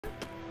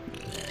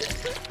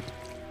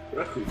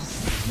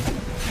Raccoons.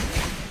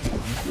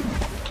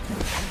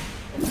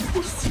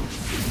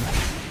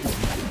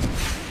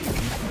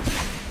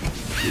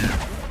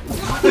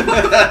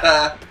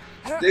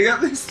 Dig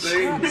up these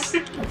things.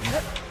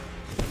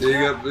 Dig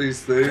up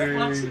these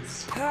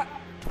things.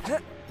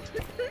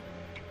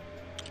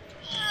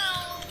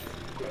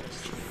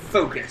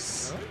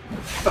 Focus.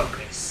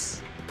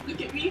 Focus.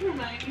 Look at me,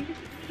 Hermione.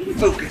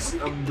 Focus,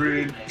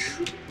 Umbridge.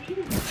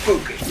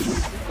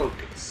 Focus.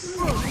 Focus.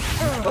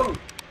 Oh.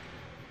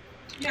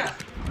 Yeah.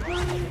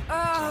 What?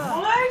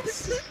 I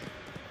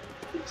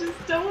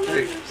just don't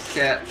Hey, understand.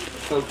 cat.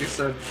 Focus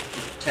on the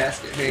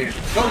task at hand.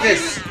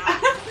 Focus!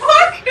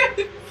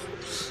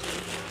 Focus!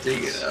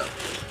 Dig it up.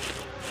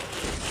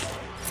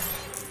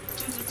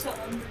 Did you tell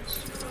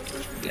Umbridge to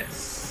focus? Yes.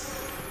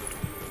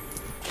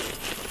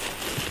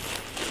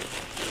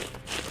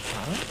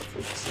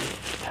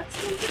 That's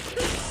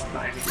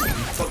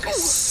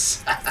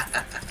Focus.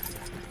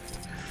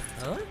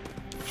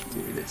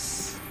 Give me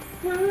this.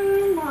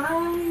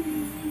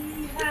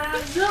 Hermione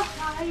has a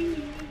high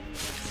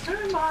knees.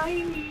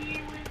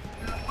 Hermione with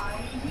the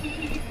high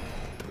knee.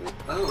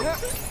 Oh,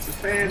 it's a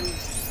fan.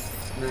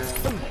 No. I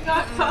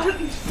got caught.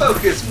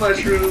 Focus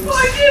mushrooms. Oh, I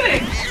did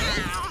it!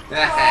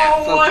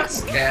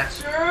 Focus, cat.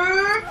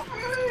 Sure.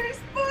 Hey,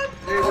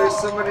 there's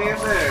somebody in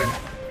there.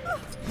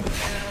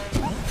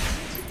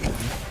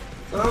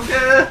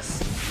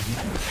 Focus!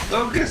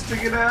 Focus to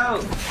get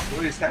out!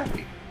 Oh, he's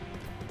happy.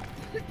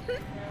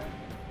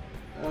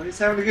 Oh, he's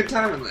having a good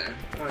time in there.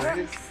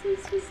 Alright,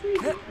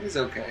 he's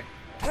okay.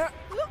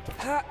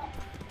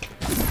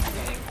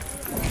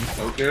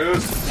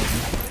 Focus!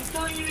 He's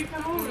telling you to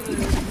come over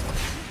there.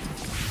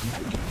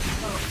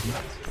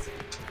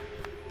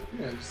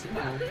 Yeah, just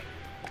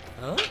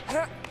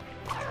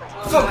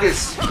Focus!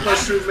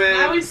 Mushroom man!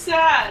 Now he's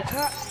sad.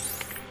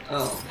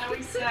 Oh. Now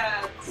he's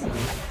sad. So.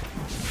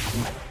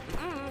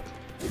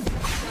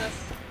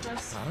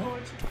 Press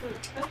forward to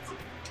put. That's it.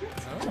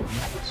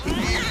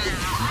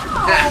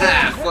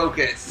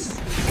 Focus!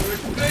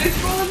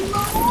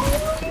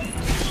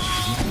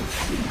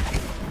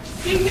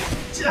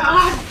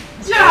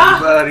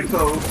 Everybody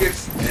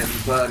focus!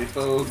 Everybody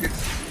focus!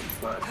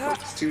 Everybody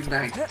focus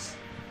tonight!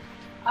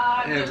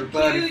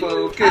 Everybody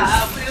focus!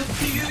 I will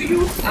kill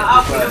you!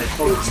 I will Everybody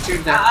focus kill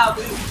you! tonight! I will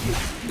kill you!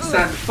 It's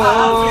time to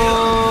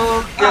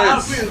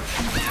focus!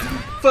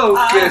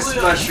 Focus,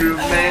 mushroom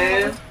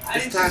man!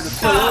 It's time to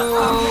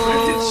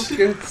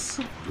focus!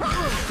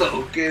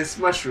 Focus,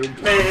 mushroom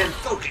man!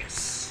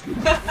 Focus!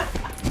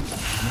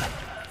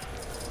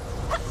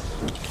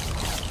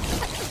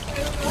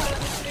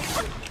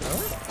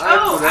 I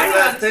put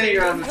that thing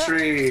on the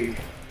tree!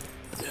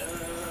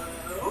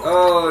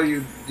 Oh,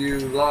 you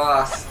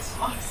lost!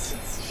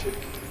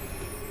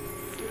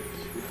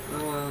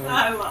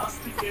 I lost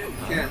again.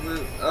 Can't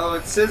move. Oh,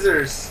 it's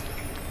scissors!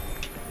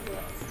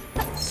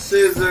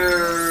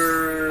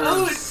 Scissors!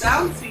 Oh, it's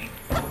bouncy.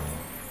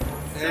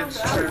 Edge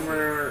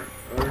trimmer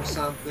or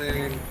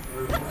something.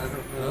 Or, I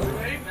don't know.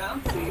 Very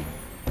bouncy.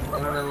 I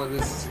don't know what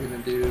this is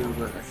gonna do,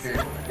 but I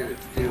can't get it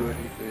to do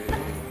anything.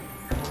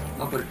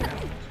 I'll put it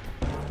down.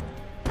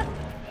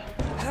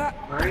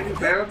 Why are you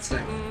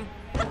bouncing?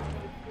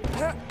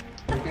 Why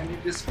can't you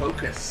just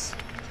focus?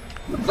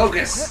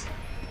 Focus!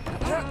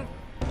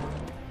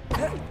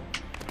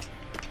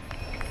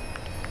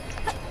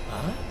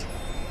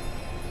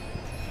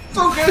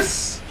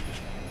 Focus!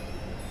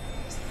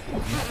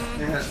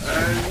 Yeah,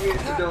 I need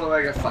to do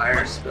like a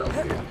fire spell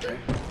here, okay?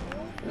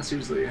 That's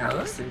usually how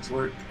those things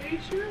work. Are you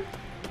sure?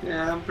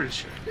 Yeah, I'm pretty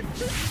sure.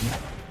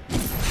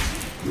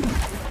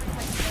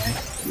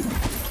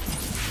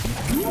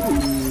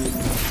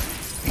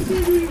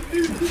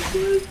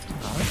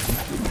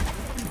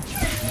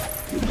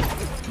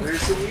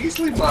 There's some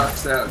Weasley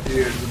blocks out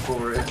here in the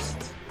forest.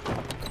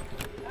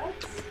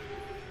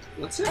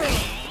 What's it?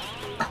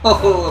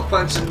 Oh, a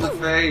punch in the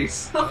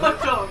face!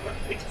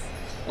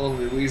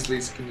 Only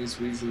Weasleys can use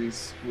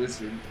Weasley's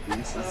wizard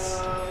pieces.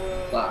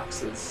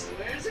 Boxes.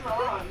 Where's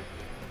Ron?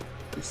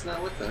 He's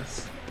not with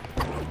us.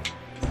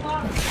 He's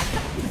not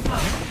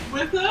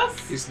with us?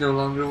 He's no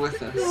longer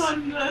with us.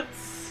 Ron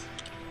nuts.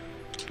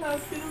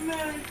 Captain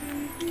America.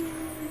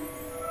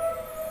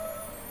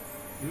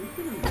 You've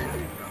been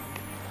married,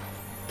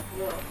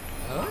 No.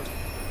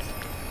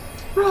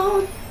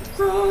 Ron.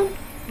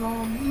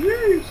 Ron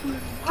Weasley.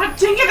 God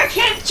dang it, I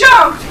can't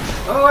jump!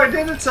 Oh, I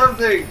did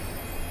something!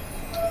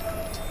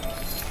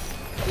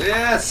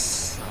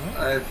 Yes!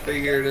 I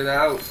figured it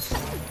out.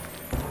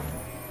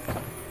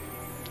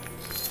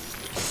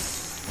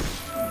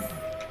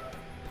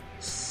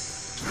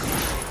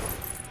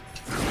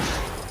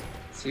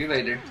 See you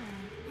later.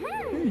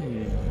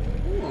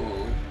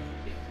 Oh.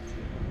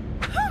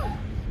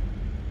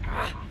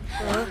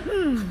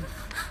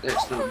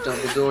 There's no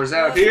Dumbledores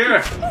out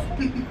here!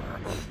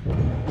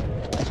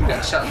 You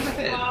got shot in the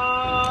head.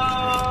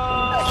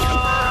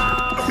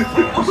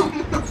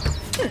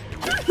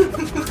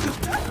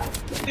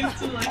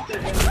 It's like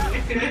that.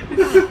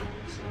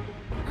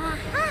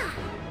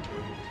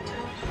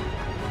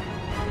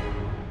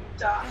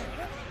 Die.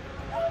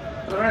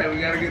 Alright,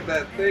 we gotta get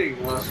that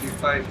thing while she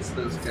fights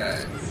those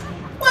guys.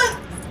 What?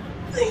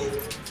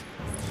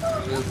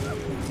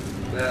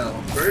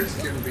 Well, birds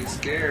can be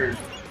scared.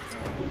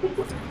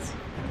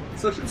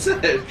 That's what it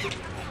said.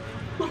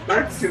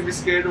 Birds can be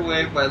scared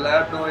away by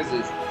loud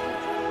noises.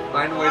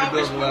 Find a way to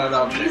build a loud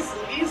object.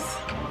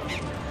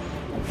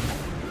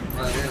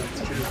 Oh, yeah,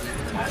 that's true.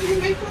 How do you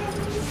make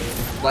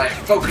that? By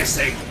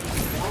focusing.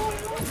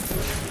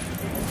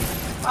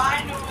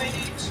 Find a way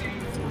to...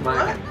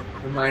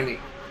 Hermione.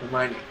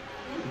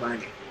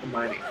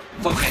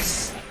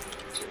 Focus!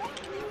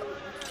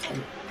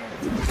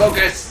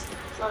 Focus!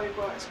 Sorry,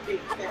 boys. Big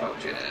fan.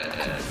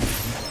 Focus.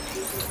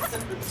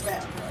 Something's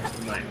bad.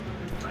 Hermione.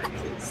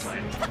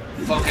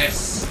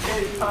 Focus!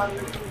 Harry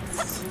Potter.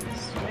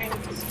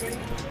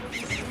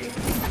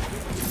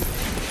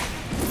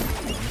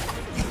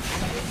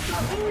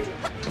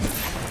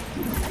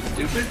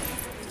 Stupid?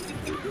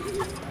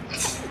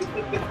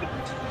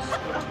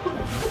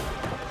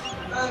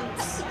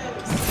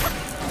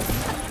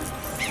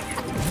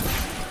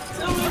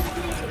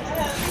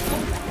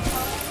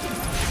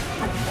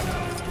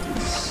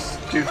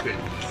 Stupid.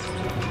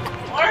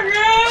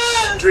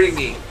 Margaret!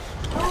 Stringy.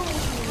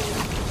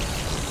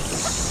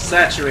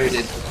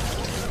 Saturated.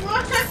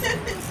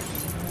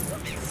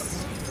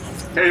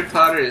 Harry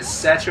Potter is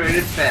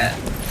saturated fat.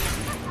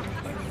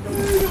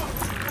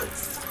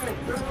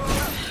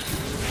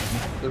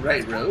 The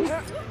right road?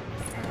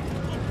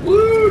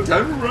 Woo!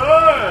 Time to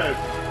run!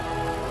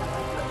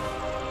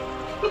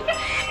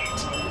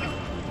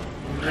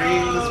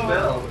 Ring this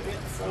bell.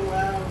 It's so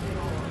loud.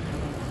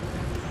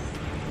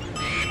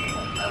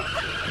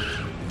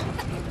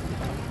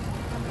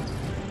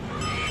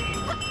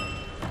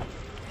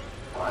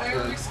 Why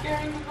are we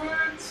scaring the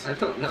birds? I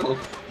don't know.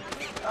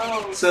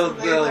 Oh, So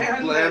they they'll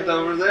land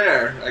over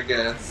there, I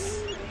guess.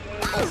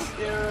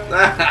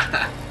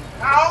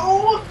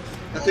 Ow!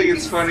 I think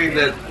it's funny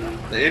that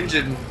the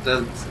engine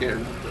doesn't scare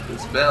them, but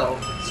this bell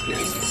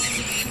scares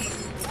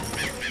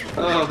them.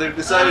 Oh, they've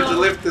decided to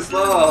lift this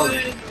log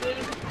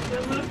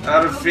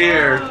out of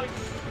fear.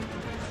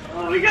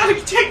 Oh, we gotta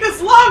take this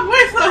log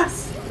with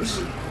us!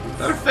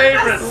 Our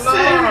favorite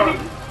log!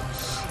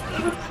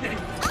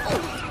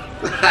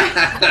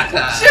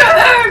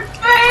 Sugar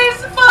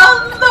face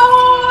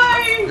Malloy!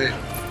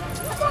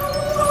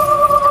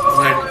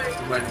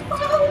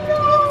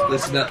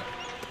 Listen up.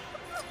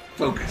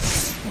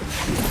 Focus.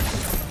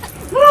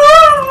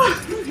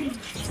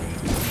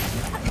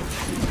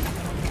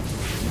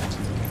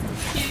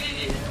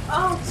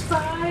 Oh,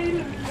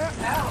 spider!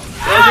 Ow!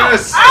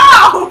 Focus!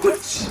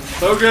 Ouch!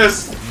 Focus!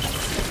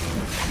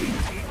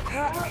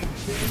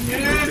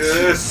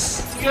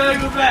 Yes. Focus! You gotta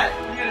go back.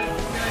 You gotta go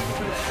back.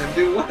 And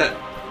do what?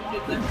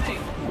 Get that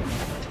thing.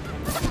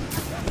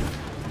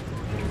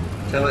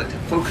 Tell it to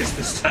focus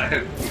this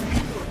time.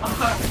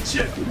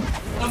 Teacher.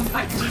 I'm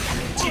mighty.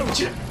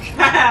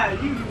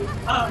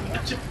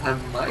 I'm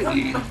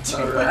mighty.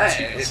 Alright.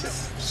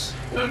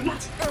 I'm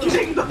not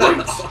getting the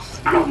points.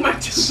 I'm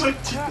mighty.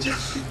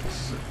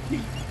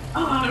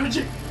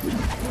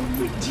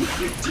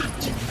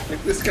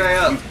 Pick this guy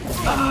up.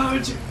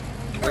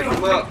 Wake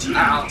him up.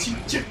 Ow.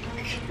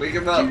 Wake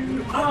him up.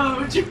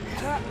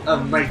 A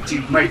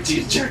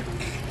mighty jerk.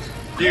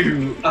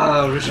 You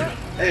are.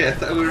 Hey, I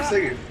thought we were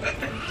singing.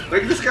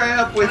 Wake this guy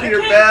up with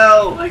your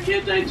bell. Why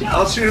can't I jump?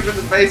 I'll shoot him in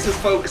the face with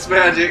focus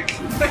magic.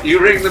 You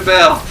ring the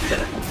bell.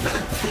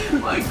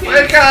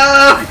 Wake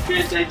up! Why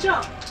can't I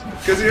jump?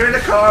 Because you're in a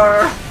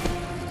car.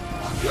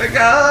 Wake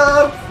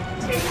up!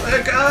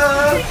 Wake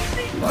up!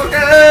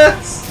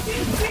 Focus!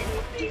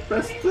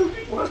 Press the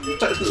one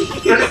button.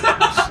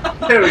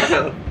 There we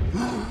go.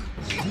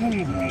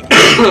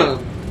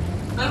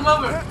 Run him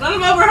over! Run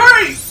him over!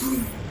 Hurry!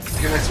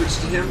 Can I switch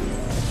to him?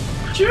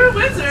 True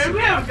wizard! We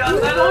haven't got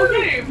that all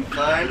game.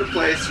 Find a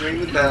place, ring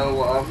the bell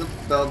while on the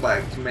bell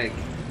bike to make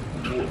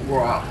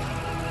Rock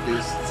do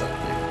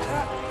something.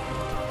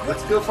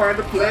 Let's go find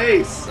a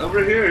place.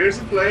 Over here, here's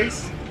a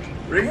place.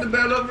 Ring the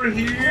bell over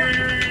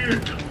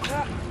here.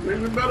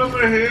 Ring the bell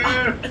over here.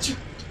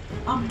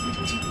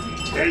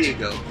 There you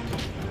go.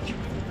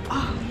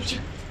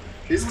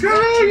 He's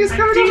coming! He's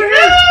coming over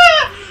here!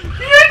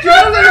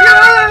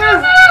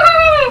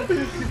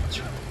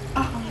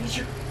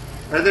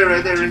 Right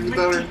there, ring the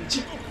bell. I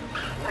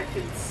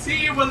can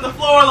see when the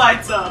floor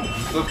lights up.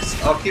 Focus.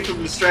 I'll keep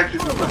him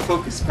distracted with my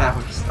focus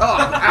powers. Oh,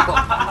 ow!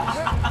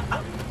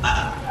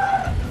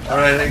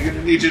 Alright, I'm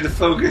gonna need you to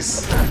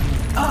focus.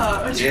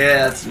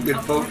 Yeah, that's some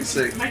good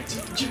focusing.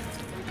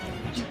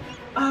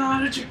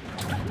 Alright,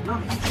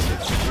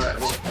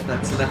 well,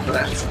 that's enough of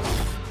that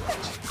stuff.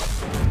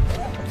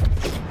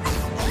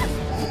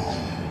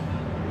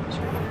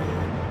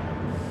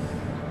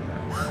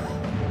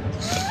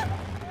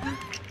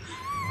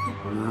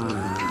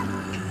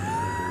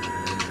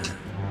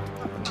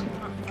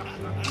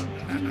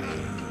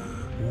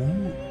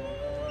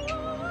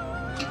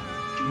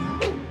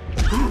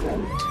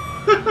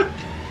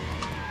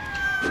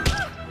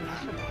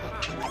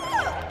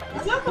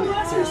 Is that the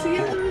last I see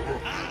of her?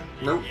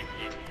 Nope.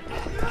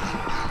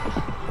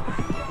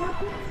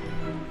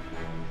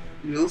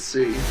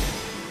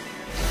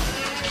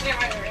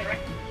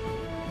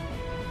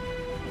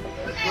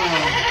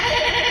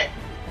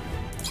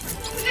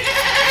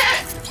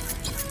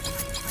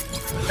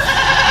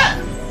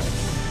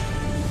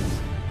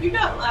 You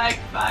got like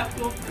 5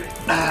 gold frames.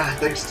 Ah,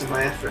 thanks to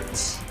my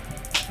efforts.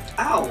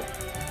 Ow!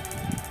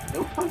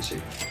 No punching.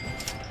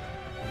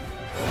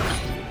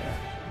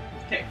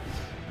 Okay.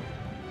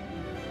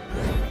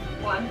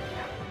 1,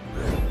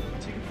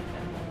 2,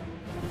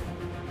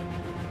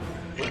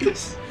 What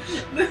is?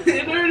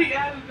 it already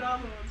added all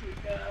the ones we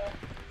got.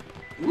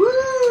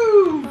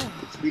 Woo!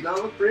 Let's meet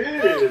on the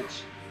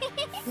bridge.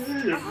 Hey,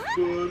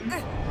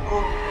 everybody.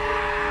 Oh,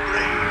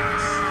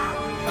 brains.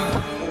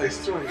 Oh, he's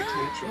throwing a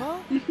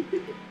tantrum.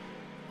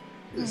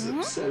 He's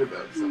upset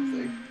about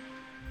something.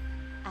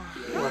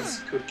 He wants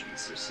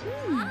cookies or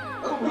something.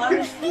 Oh, we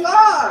can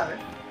fly!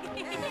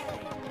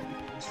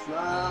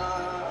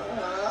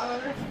 Fly!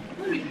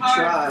 That'd be Try.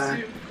 hard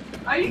to.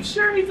 Are you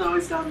sure he's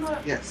always done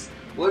that? Yes.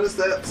 What is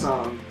that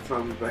song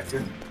from,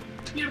 Rebecca?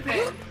 Peter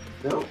Pan.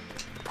 Nope.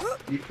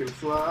 You can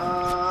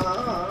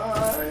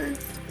fly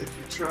if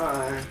you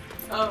try.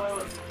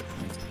 Oh.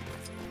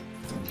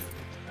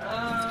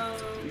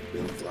 You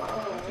can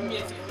fly.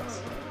 Yes.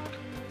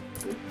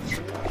 If you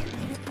try.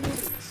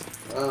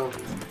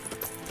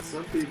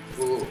 Some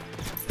people,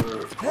 or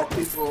all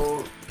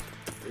people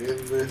in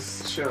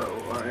this show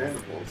are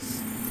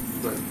animals,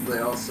 but they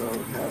also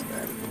have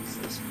animals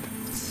as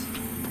pets.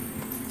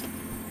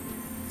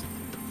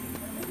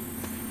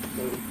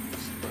 So,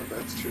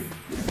 that's true.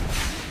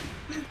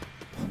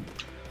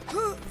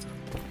 So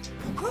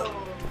close.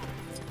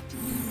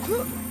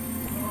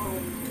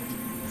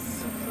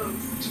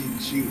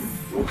 GG.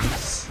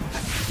 Focus.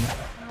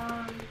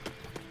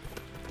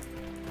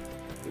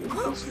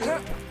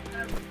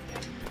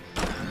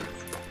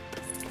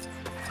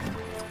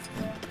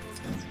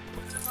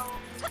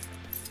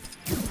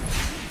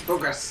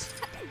 Focus.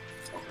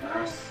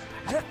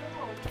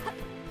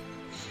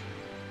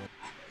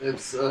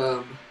 It's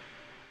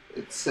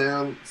it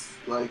sounds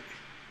like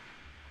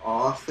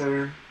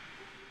author.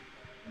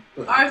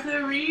 But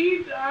Arthur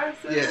Reed?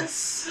 Arthur?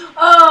 yes.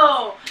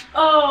 Oh!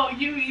 Oh,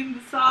 you mean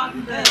the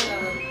song that,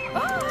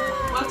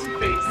 what's her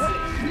face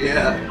sing?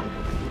 Yeah.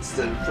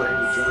 Instead of playing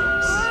the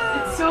drums.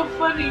 It's so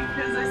funny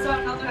because I saw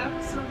another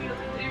episode the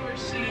other day where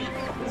she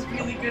was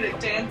really good at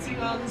dancing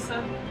all of a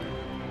sudden.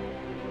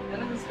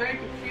 And I was very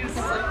confused. It's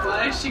like,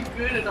 why is she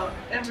good at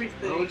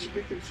everything? Why would you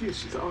be confused?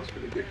 She's always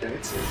been a good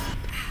dancer.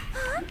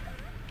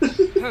 It's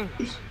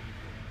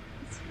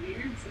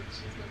weird since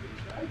she's never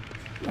tried.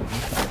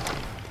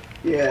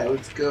 Yeah,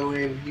 let's go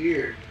in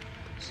here.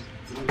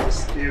 In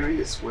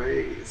mysterious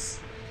ways.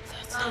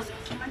 Oh,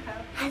 can I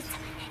have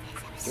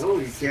this? No,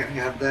 you can't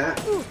have that.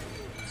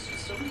 It's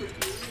just over here.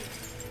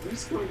 What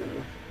is going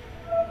on?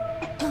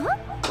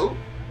 Oh,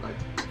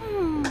 right.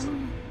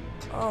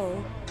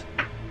 Oh.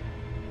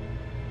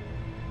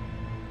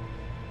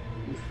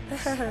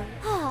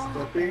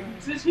 Stepping.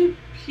 Did he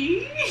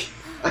pee?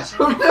 I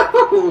don't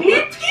know.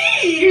 He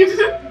peed!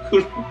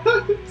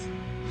 What?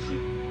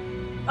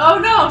 Oh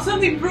no,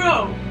 something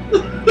broke.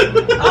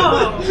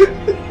 Oh.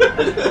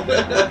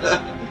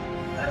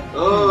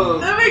 Oh.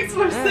 That makes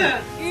more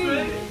sense,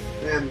 right?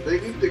 Man, they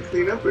need to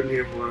clean up in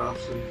here more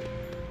often.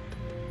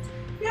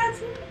 Yeah, it's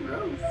really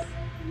gross.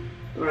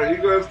 Alright,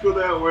 you guys go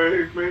that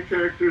way. Main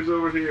character's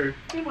over here.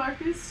 Hey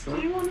Marcus, do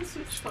you want to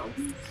switch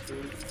phones?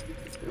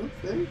 Oh,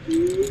 thank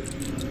you.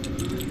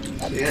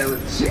 Yeah,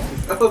 let's shake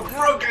this. Oh,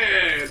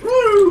 broken!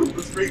 Woo!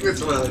 Let's bring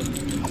this one.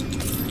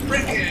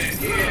 Bring it!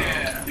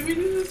 Yeah! Do we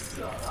do this?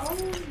 Oh,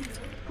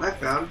 I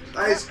found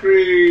ice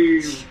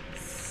cream!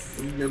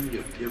 Yum, yum,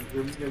 yum, yum,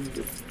 yum, yum,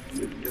 yum.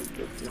 Yum, yum,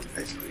 yum, yum,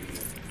 ice cream.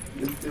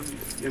 Yum, yum,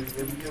 yum, yum,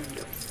 yum, yum,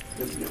 yum.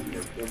 Yum, yum,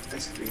 yum, yum,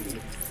 ice cream.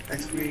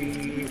 Ice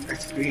cream,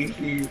 ice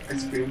cream,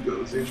 ice cream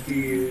goes in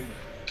here.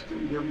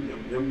 Yum, yum,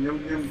 yum, yum, yum,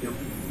 yum, yum.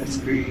 Ice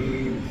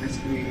cream, ice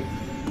cream.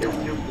 Yum,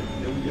 yum, yum,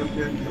 yum, yum,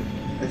 yum, yum.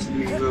 Ice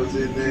cream goes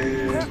in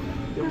there.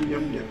 Yum,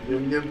 yum, yum,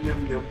 yum, yum, yum,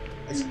 yum.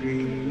 Ice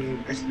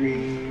cream, ice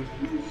cream.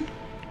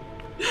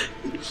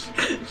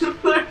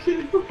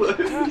 Marcus, What?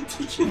 you need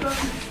to get on your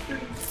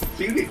face.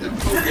 You need to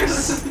focus.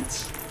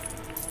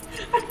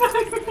 I'm not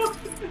even on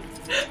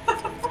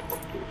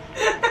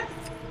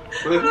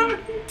What?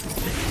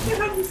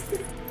 Get on the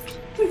stick.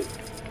 Please.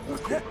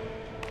 Okay.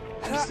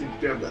 Just need to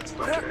grab that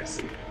spider, I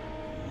see.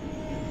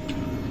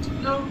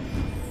 No.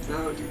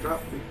 No, you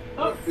dropped me.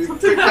 Oh, You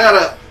something pick that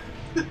up.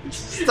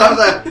 Stop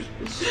that.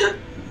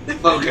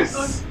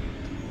 Focus.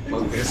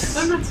 Focus.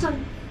 I'm not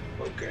starting.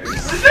 Focus.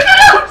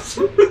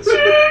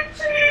 Jack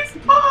Face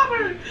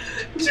Potter!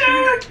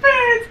 Jack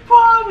Face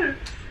Potter!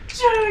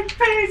 Jack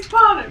Face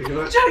Potter! You know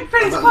what? Jack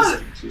Face I'm not Potter!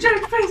 listening to you.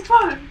 Jack Face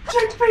Potter!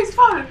 Jack Face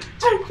Potter!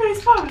 Jack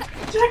Face Potter!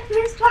 Jack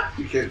Face Potter!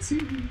 You can't see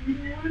me.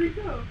 Where'd he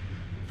go?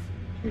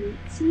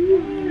 Can't see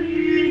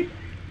me.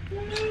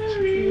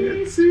 Harry!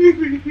 Can't see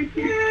me.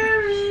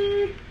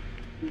 Harry!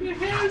 Your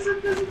hair's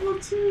invisible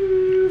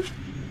too!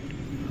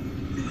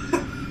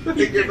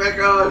 Get back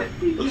on.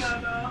 He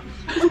got off.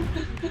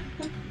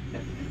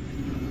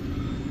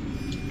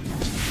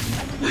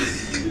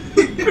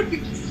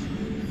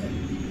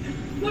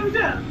 Let me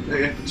going down. I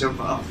have to jump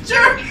off.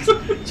 Jerk!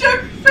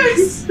 Jerk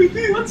face!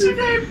 What's your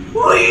name?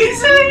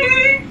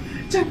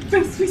 Weezy! Jerk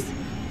face!